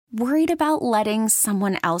Worried about letting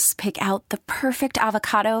someone else pick out the perfect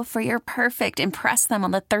avocado for your perfect impress them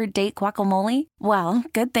on the third date guacamole? Well,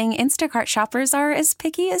 good thing Instacart shoppers are as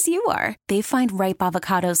picky as you are. They find ripe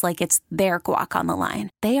avocados like it's their guac on the line.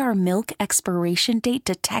 They are milk expiration date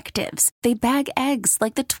detectives. They bag eggs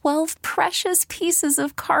like the 12 precious pieces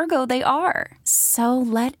of cargo they are. So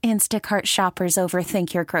let Instacart shoppers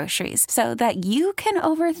overthink your groceries so that you can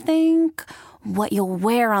overthink what you'll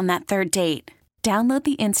wear on that third date. Download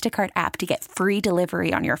the Instacart app to get free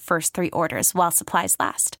delivery on your first 3 orders while supplies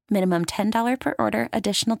last. Minimum $10 per order.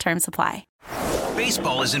 Additional terms apply.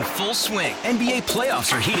 Baseball is in full swing. NBA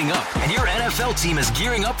playoffs are heating up, and your NFL team is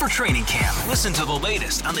gearing up for training camp. Listen to the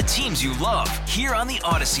latest on the teams you love here on the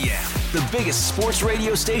Odyssey app. The biggest sports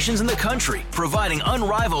radio stations in the country, providing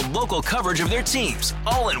unrivaled local coverage of their teams,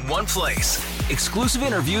 all in one place. Exclusive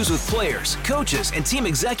interviews with players, coaches, and team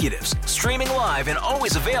executives, streaming live and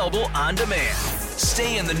always available on demand.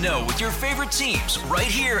 Stay in the know with your favorite teams right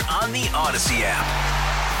here on the Odyssey app.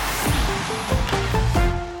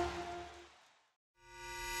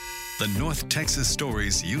 The North Texas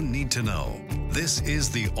stories you need to know. This is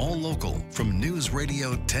the All Local from News Radio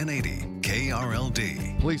 1080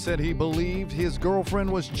 KRLD. Police said he believed his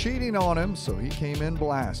girlfriend was cheating on him, so he came in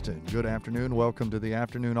blasted. Good afternoon. Welcome to the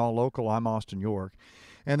Afternoon All Local. I'm Austin York.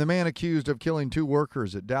 And the man accused of killing 2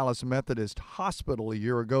 workers at Dallas Methodist Hospital a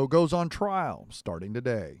year ago goes on trial starting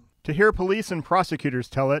today. To hear police and prosecutors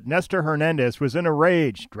tell it, Nestor Hernandez was in a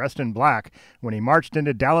rage, dressed in black, when he marched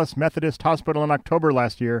into Dallas Methodist Hospital in October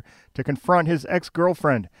last year to confront his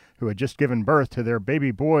ex-girlfriend, who had just given birth to their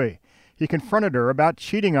baby boy. He confronted her about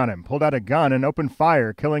cheating on him, pulled out a gun and opened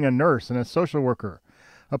fire, killing a nurse and a social worker.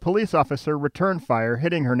 A police officer returned fire,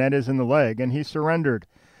 hitting Hernandez in the leg, and he surrendered.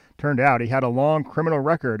 Turned out he had a long criminal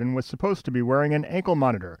record and was supposed to be wearing an ankle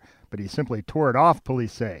monitor, but he simply tore it off,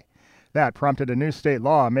 police say. That prompted a new state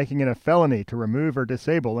law making it a felony to remove or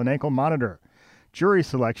disable an ankle monitor. Jury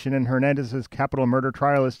selection in Hernandez's capital murder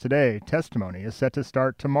trial is today. Testimony is set to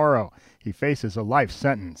start tomorrow. He faces a life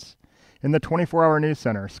sentence. In the 24-hour news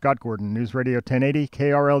center, Scott Gordon, News Radio 1080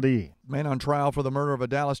 KRLD. Man on trial for the murder of a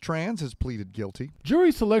Dallas trans has pleaded guilty.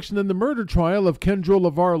 Jury selection in the murder trial of Kendra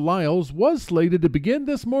LeVar Lyles was slated to begin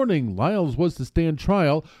this morning. Lyles was to stand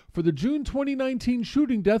trial for the June 2019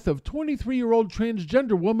 shooting death of 23-year-old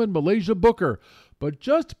transgender woman Malaysia Booker. But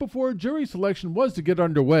just before jury selection was to get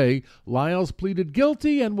underway, Lyles pleaded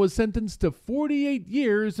guilty and was sentenced to 48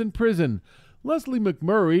 years in prison. Leslie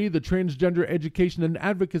McMurray, the Transgender Education and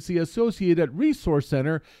Advocacy Associate at Resource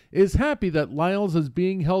Center, is happy that Lyles is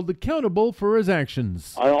being held accountable for his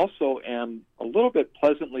actions. I also am a little bit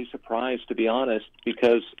pleasantly surprised, to be honest,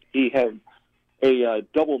 because he had a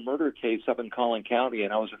double murder case up in Collin County,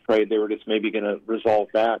 and I was afraid they were just maybe going to resolve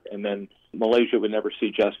that, and then Malaysia would never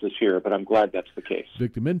see justice here, but I'm glad that's the case.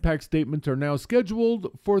 Victim impact statements are now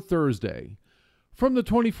scheduled for Thursday. From the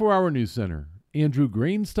 24-hour news center, Andrew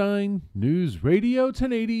Greenstein, News Radio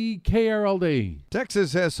 1080 KRLD.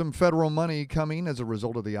 Texas has some federal money coming as a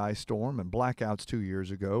result of the ice storm and blackouts 2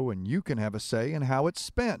 years ago, and you can have a say in how it's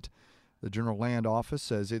spent. The General Land Office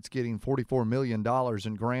says it's getting $44 million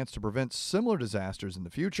in grants to prevent similar disasters in the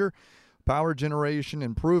future, power generation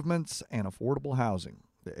improvements, and affordable housing.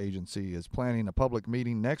 The agency is planning a public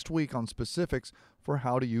meeting next week on specifics for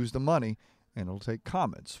how to use the money, and it'll take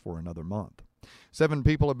comments for another month. 7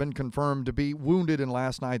 people have been confirmed to be wounded in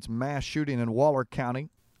last night's mass shooting in Waller County.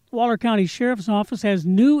 Waller County Sheriff's Office has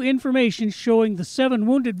new information showing the 7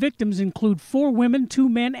 wounded victims include 4 women, 2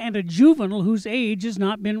 men, and a juvenile whose age has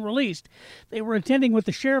not been released. They were attending what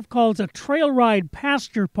the sheriff calls a trail ride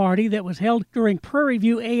pasture party that was held during Prairie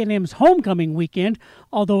View A&M's homecoming weekend,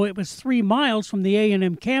 although it was 3 miles from the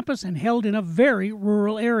A&M campus and held in a very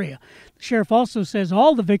rural area. The sheriff also says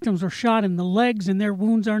all the victims were shot in the legs and their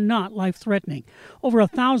wounds are not life-threatening. Over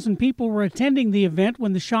 1,000 people were attending the event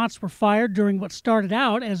when the shots were fired during what started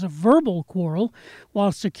out as a verbal quarrel.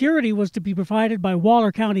 While security was to be provided by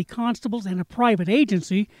Waller County constables and a private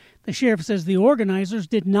agency, the sheriff says the organizers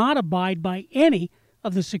did not abide by any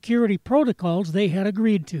of the security protocols they had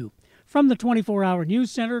agreed to. From the 24-hour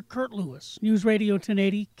news center, Kurt Lewis, News Radio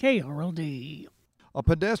 1080 KRLD. A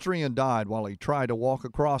pedestrian died while he tried to walk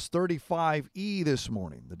across 35E this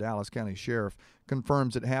morning. The Dallas County Sheriff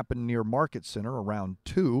confirms it happened near Market Center around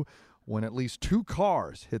 2 when at least 2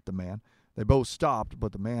 cars hit the man. They both stopped,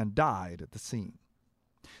 but the man died at the scene.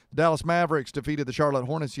 The Dallas Mavericks defeated the Charlotte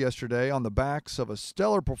Hornets yesterday on the backs of a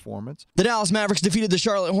stellar performance. The Dallas Mavericks defeated the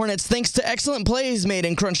Charlotte Hornets thanks to excellent plays made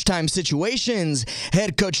in crunch time situations.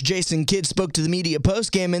 Head coach Jason Kidd spoke to the media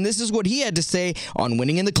postgame, and this is what he had to say on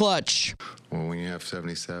winning in the clutch. Well, when you have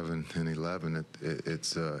 77 and 11,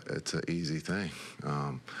 it's an easy thing.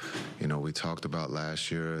 We talked about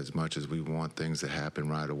last year, as much as we want things to happen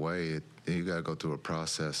right away, you got to go through a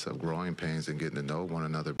process of growing pains and getting to know one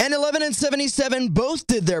another. And 11 and 77 both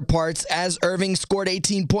did their parts as Irving scored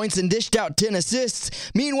 18 points and dished out 10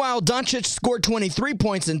 assists. Meanwhile, Doncic scored 23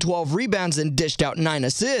 points and 12 rebounds and dished out 9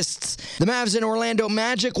 assists. The Mavs and Orlando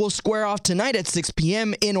Magic will square off tonight at 6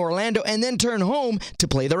 p.m. in Orlando and then turn home to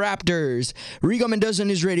play the Raptors. Rigo Mendoza,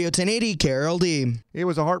 News Radio 1080, KRLD. It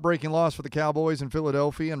was a heartbreaking loss for the Cowboys in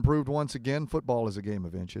Philadelphia and proved once again football is a game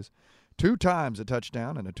of inches. 2 times a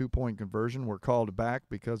touchdown and a 2-point conversion were called back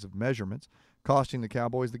because of measurements, costing the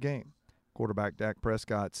Cowboys the game. Quarterback Dak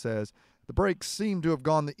Prescott says the breaks seemed to have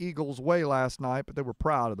gone the Eagles' way last night, but they were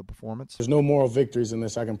proud of the performance. There's no moral victories in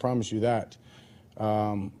this, I can promise you that.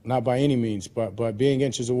 Not by any means, but being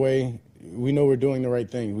inches away, we know we're doing the right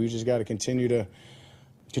thing. We just got to continue to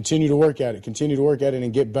work at it,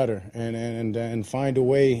 and get better, and find a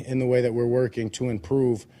way in the way that we're working to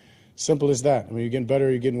improve. Simple as that. I mean, you're getting better,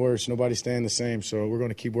 you're getting worse. Nobody's staying the same, so we're going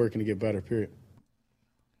to keep working to get better, period.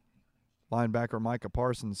 Linebacker Micah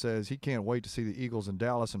Parsons says he can't wait to see the Eagles in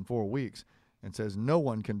Dallas in 4 weeks and says no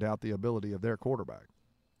one can doubt the ability of their quarterback.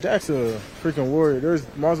 Dak's a freaking warrior. There's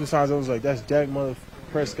multiple times I was like, that's Dak mother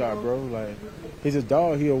Prescott, bro. Like, he's a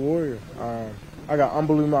dog. He a warrior. I got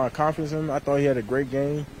unbelievable amount of confidence in him. I thought he had a great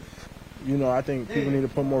game. I think people need to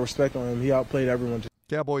put more respect on him. He outplayed everyone.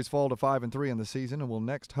 Cowboys fall to 5-3 in the season and will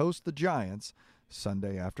next host the Giants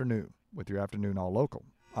Sunday afternoon. With your Afternoon All Local,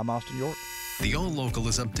 I'm Austin York. The All Local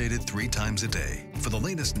is updated 3 times a day. For the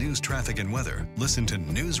latest news, traffic, and weather, listen to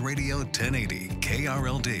News Radio 1080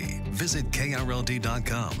 KRLD. Visit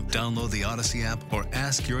KRLD.com, download the Odyssey app, or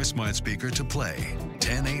ask your smart speaker to play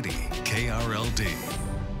 1080 KRLD.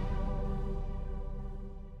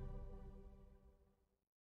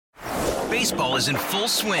 Baseball is in full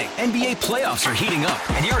swing. NBA playoffs are heating up,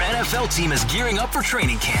 and your NFL team is gearing up for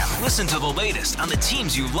training camp. Listen to the latest on the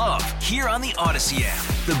teams you love here on the Odyssey app.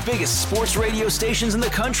 The biggest sports radio stations in the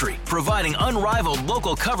country, providing unrivaled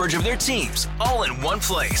local coverage of their teams, all in one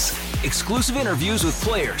place. Exclusive interviews with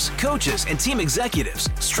players, coaches, and team executives,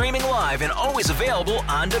 streaming live and always available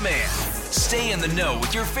on demand. Stay in the know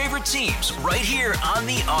with your favorite teams right here on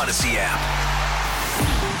the Odyssey app.